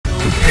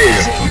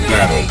prepare for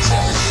battle.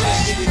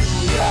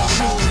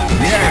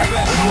 Yeah,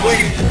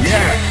 wait,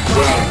 yeah.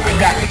 Well, I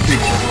got the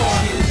picture.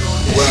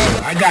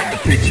 Well, I got the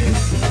picture.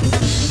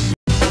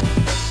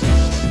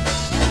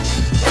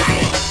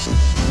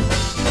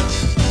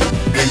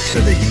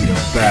 Into the heat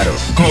of battle.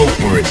 Go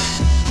for it.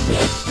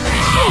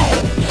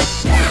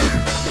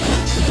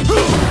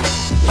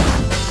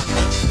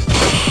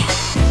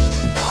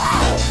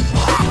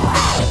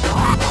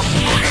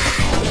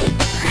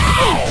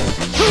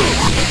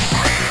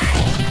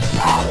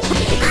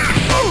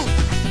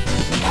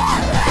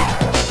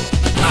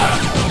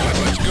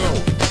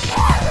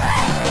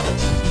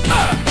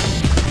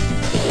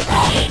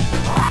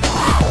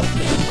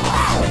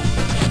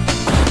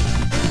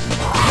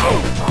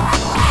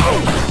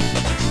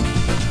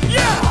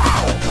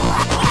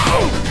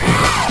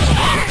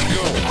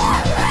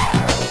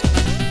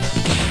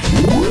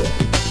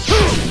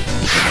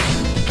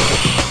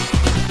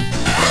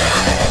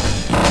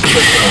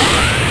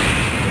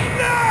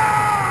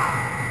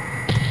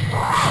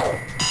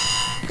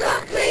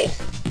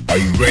 Are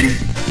you ready?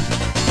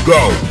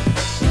 Go!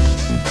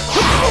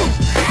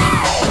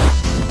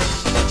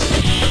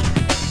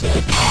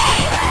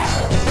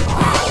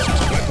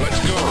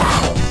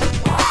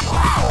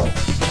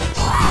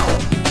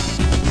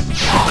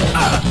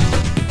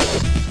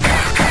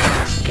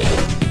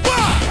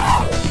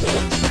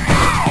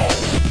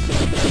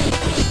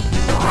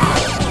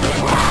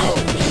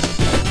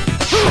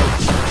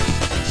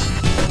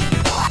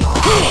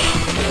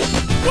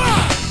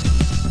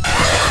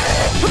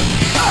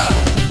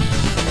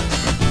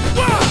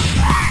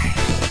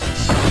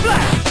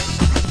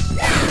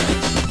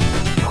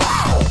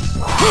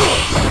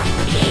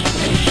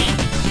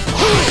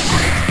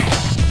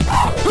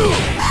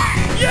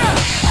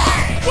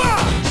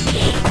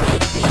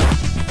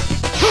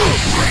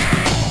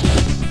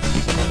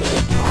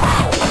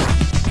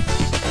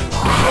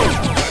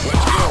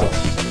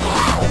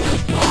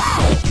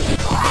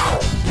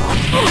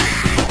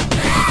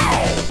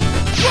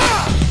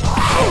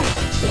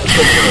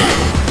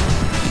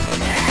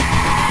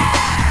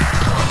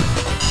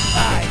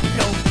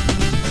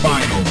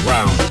 Final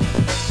round.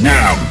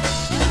 Now.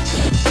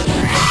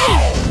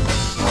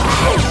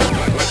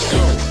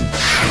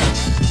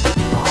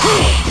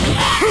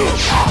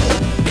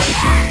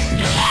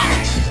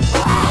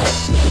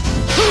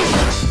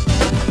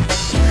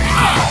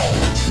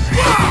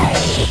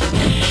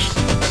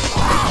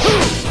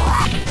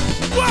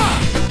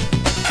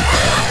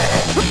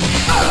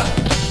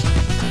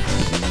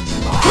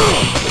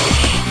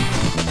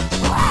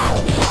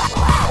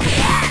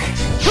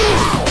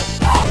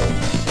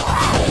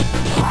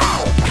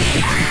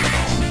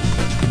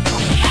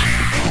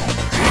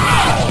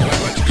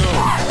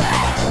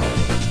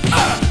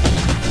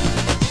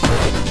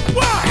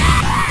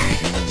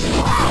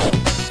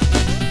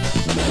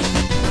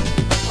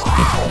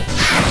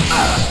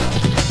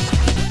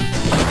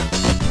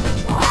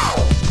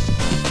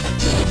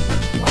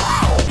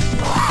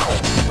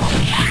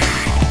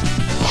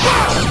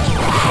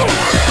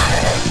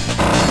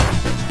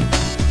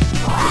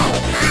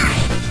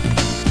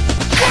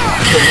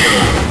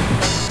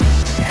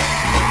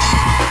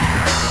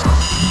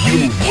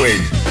 You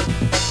win.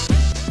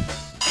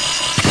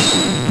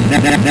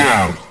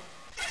 Now,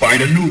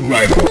 find a new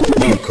rival.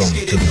 Welcome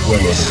to the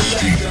world of the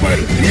Street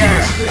Fighter.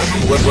 Yeah,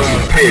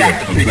 prepare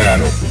for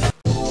battle.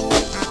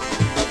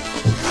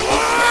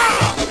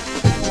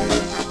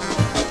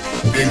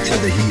 Into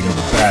the heat of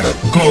battle.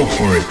 Go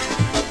for it.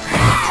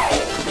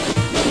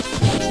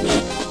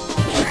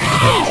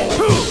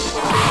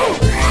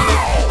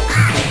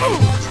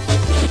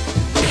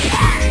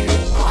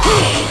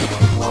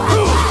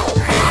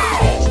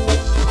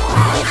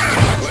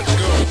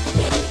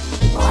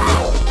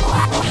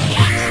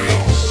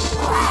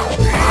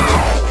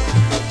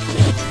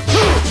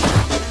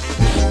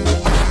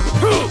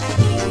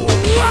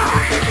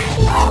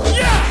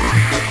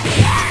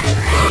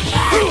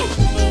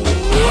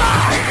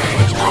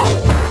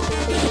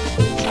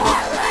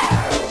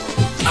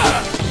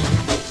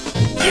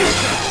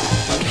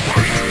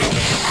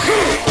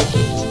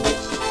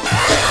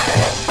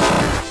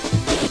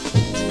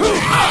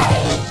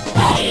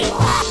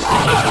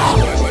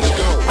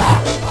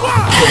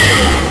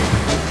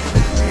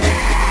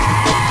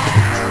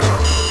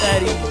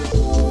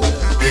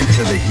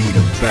 Into the heat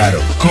of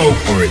battle. Go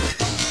for it.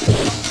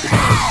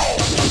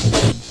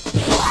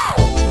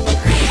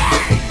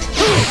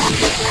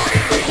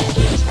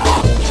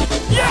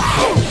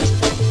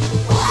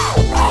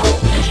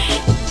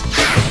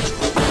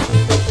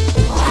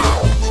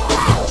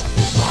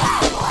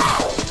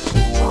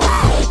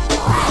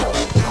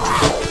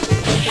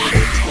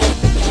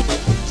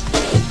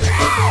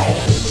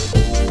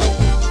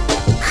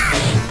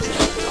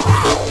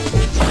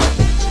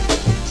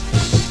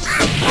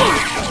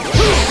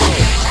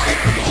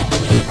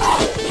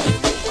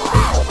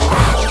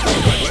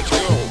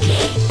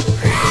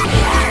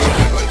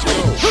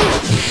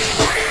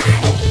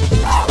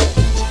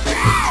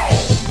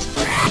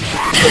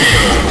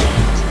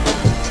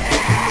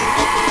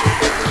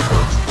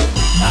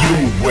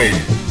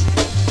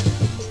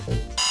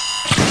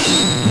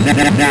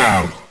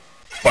 Now,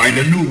 find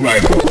a new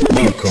rival.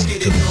 Welcome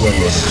to the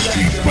world of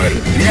Street Fighter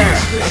 3. Yeah,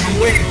 I've been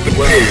waiting for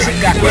this.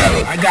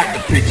 I got the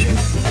picture.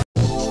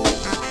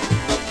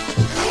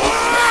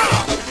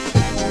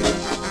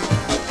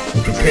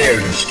 Prepare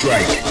to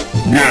strike.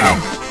 Now.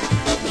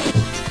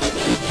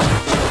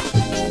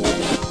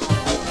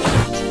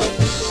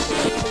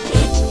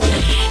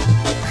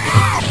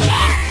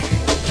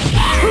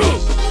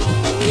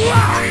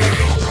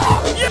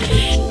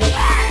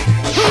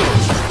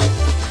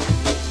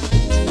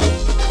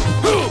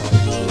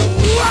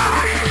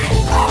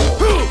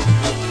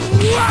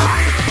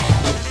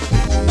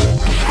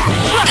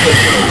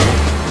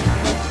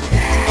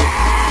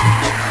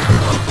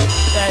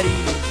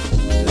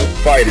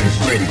 Fighters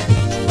ready.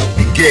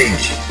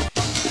 Engage.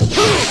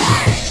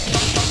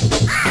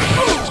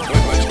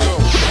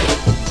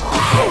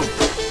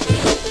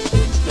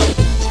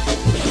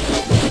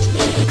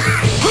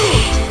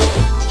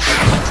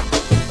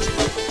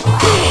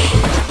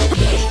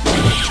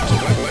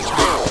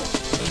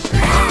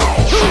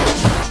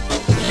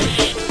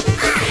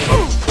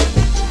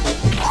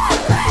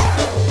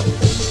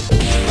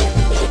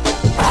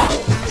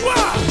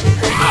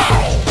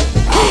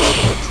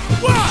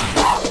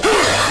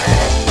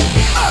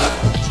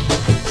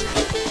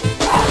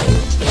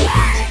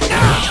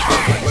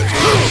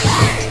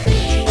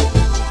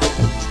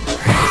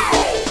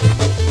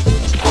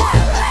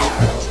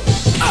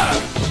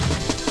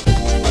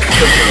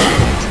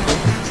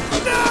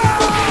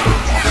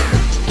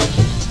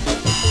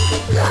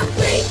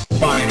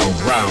 Final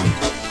round.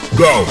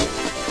 Go!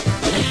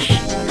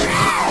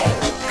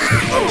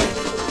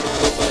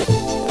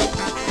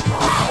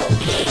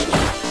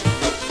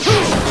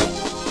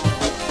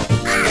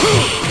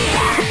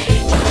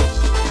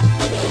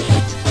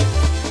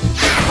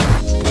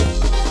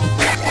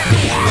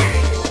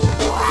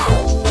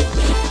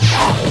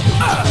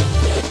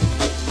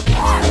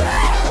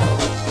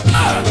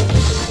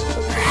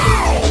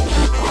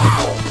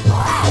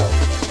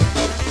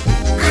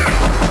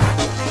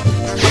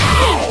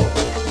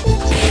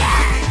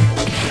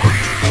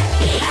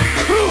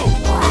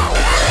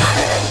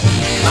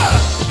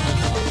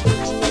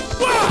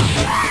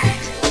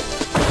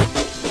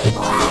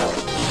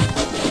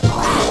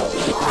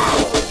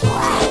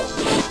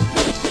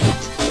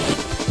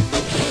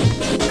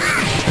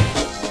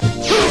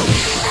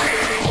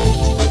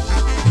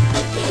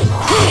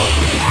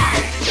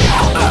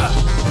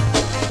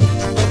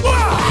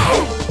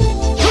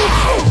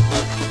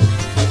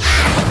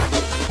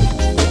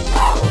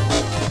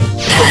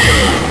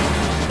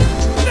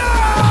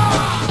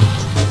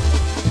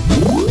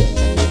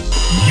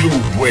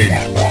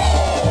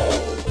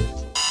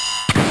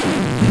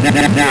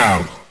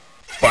 Now,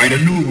 find a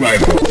new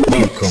rival.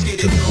 Welcome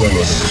to the world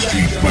of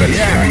Street Fighter 3.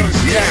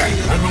 Yeah,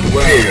 I've been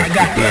waiting. I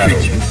got the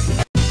picture.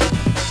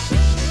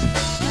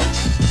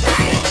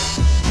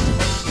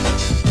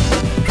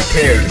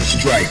 Prepare to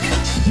strike.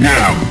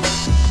 Now.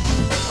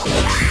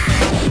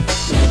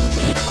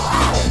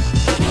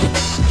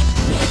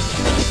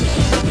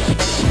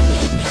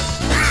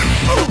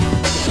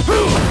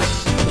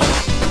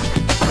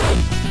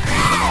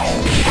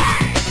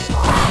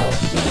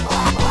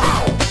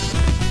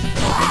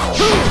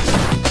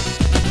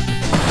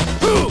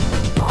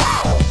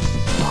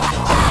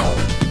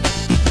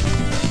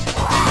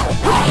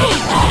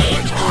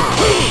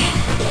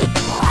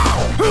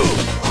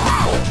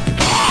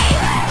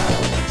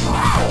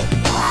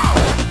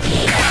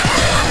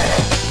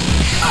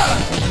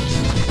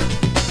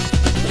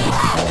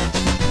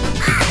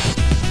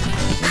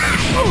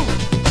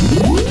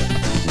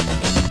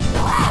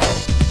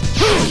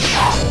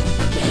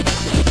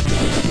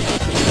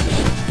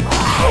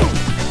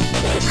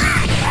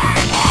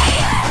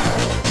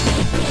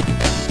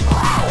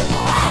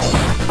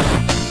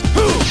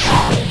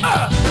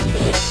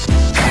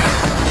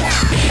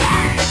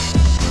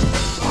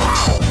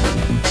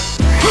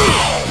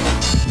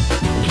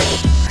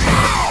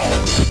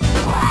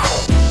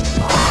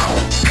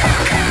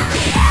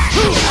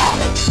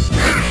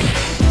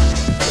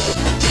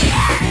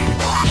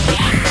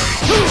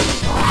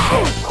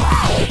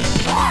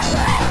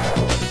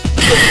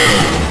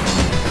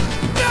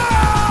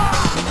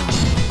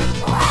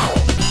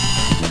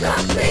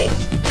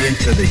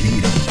 Into the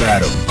heat of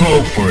battle.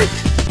 Go for it.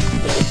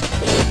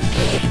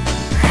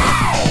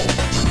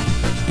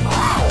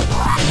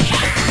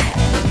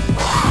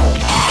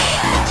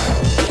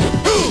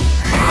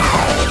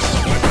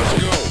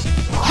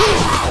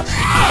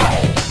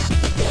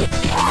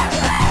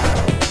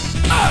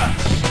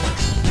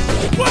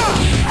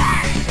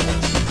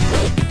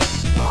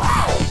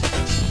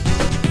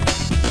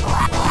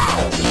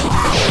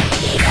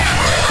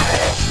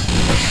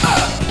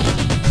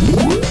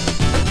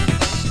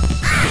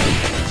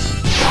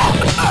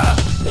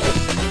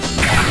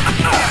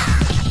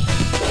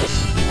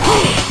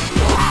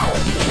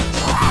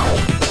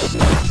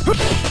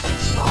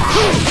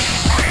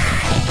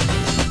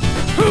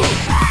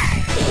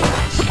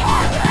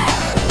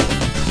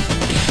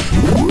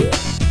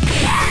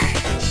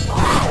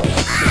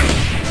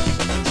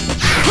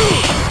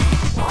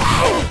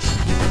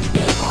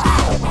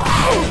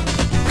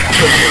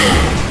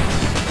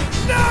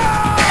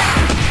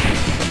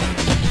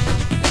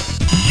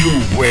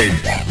 win.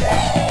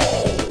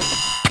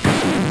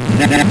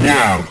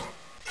 Now,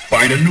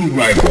 find a new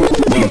rival.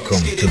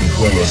 Welcome to the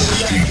world of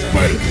Street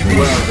Fighter 3.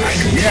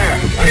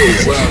 Prepare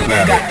for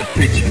battle. Got the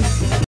picture.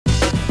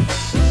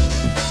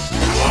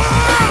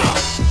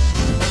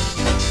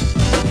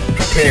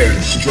 Prepare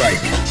to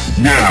strike.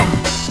 Now.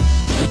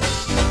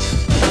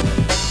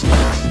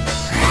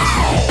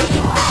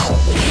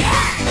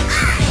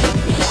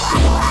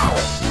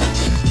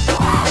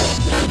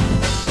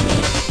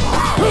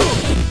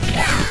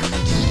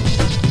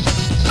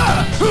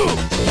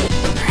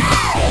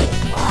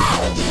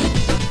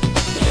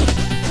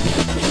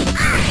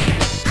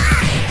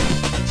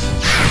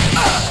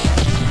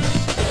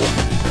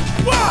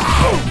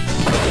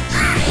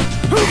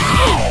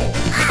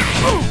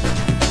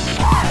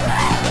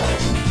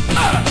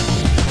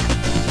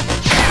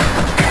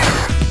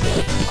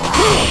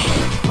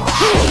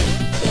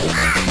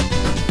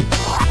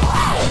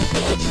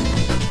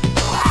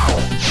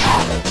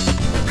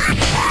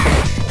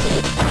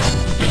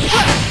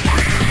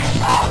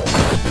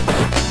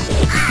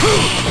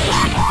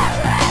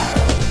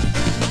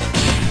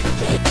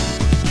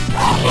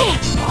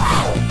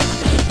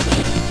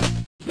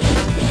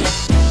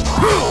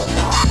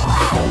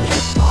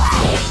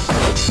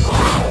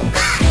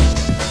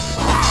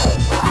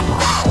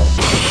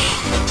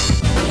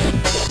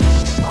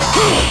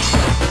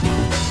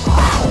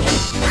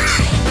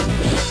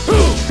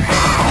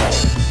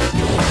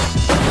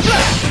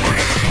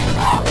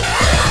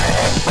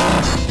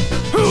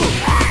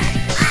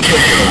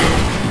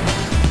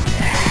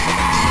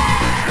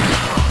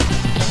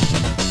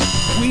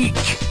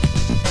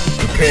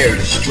 Prepare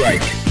to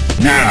strike.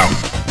 Now.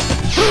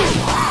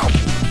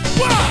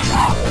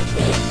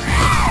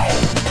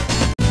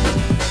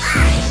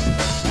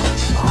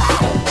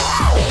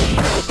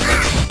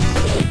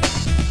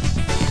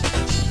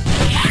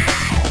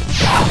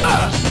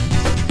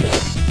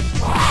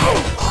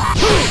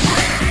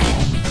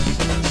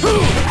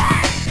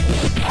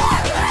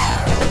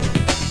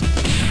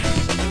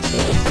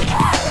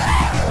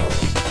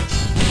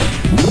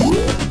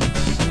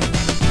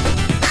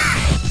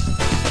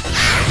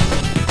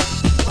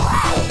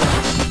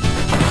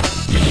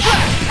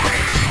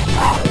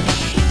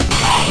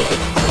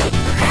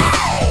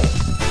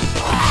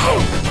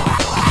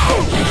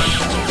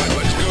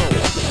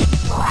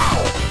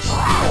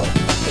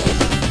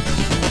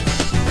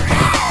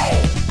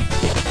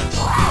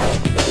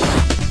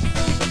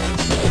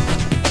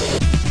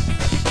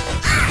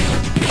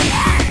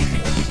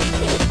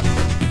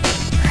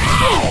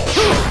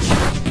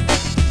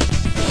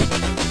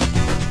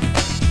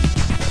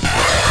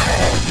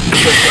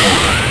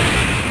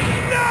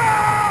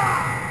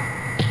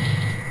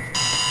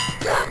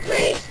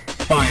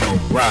 Final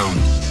round.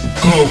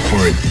 Go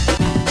for it.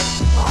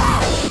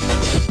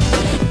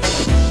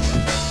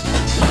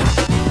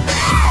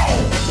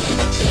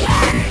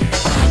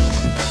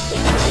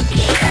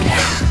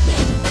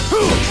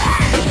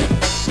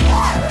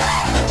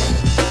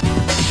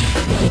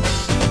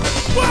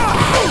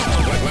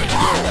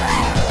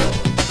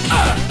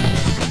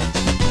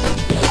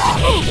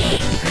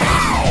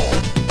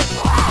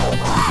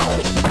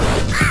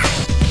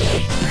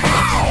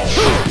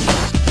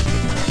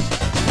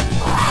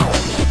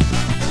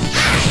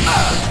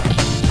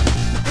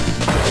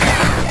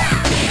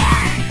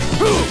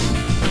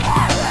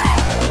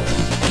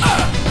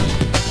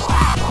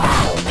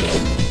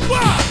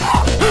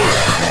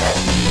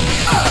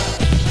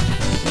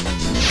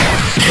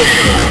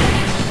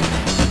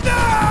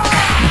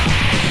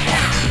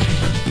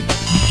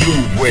 You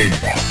win.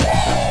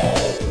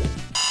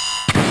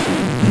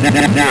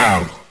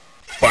 Now,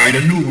 find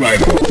a new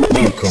rival.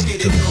 Welcome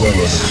to the world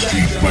of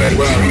Street Fighter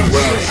 3.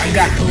 I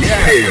got the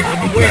Prepare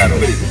for battle.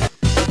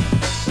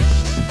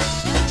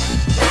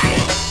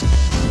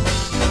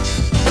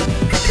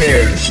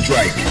 Prepare to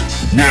strike.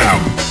 Now.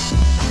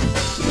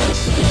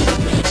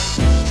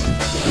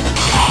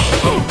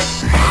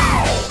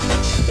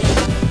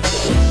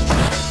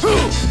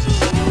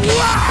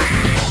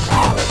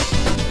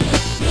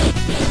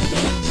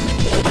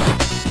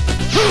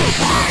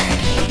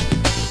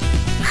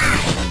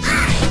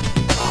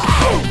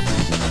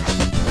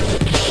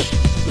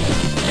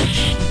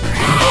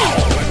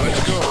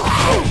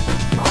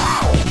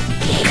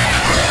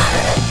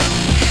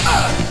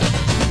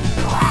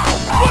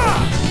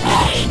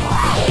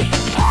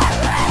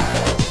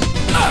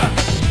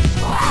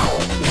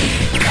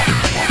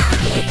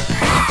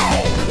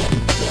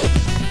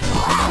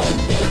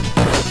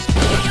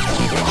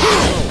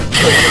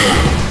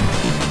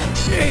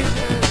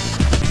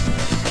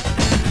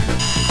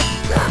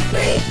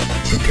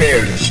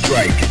 Prepare to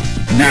strike.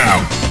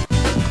 Now.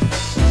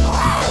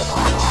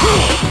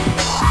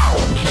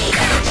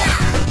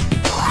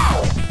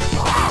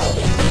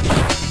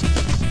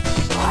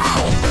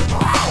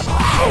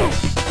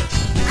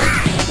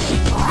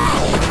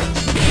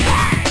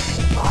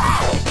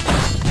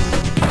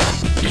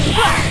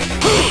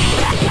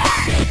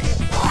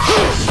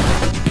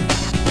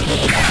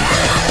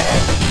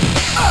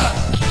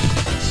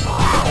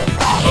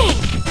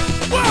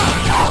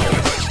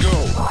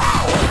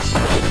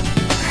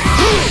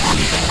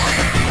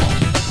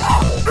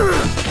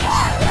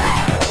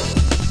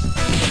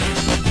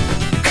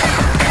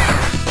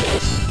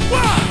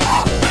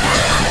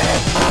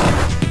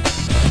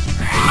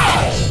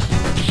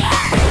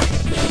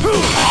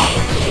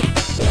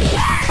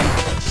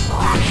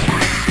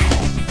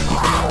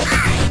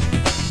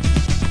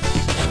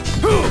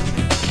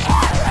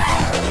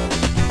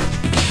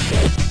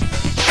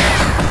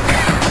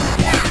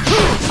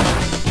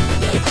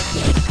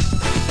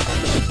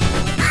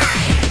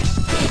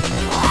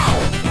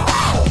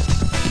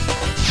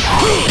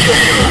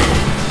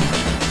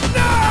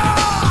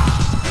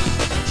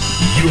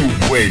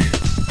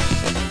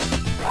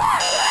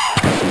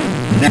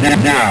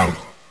 Now,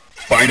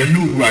 find a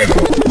new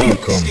rival.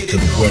 Welcome to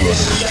the world of the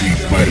Street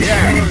Fighter.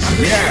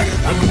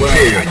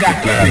 Prepare for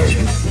battle.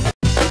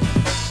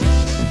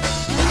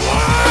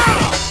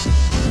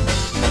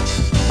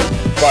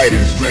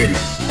 Fighters ready.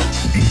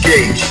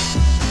 Engage.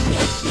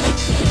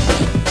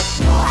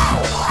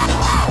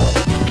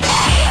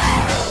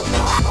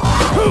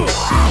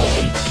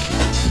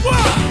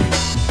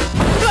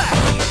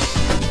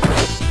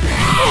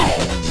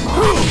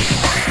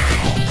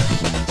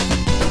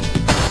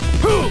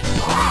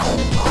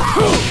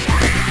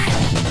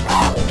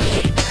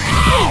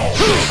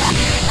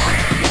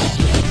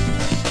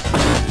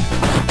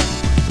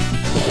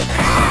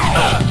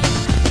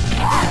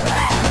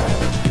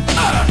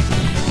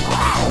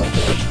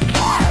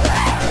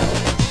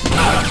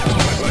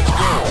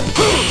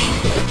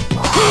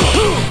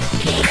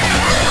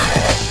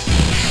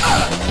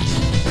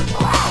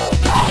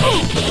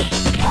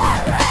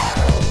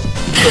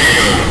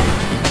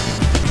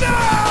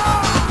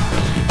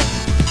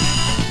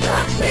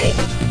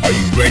 Are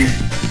you ready?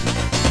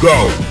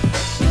 Go!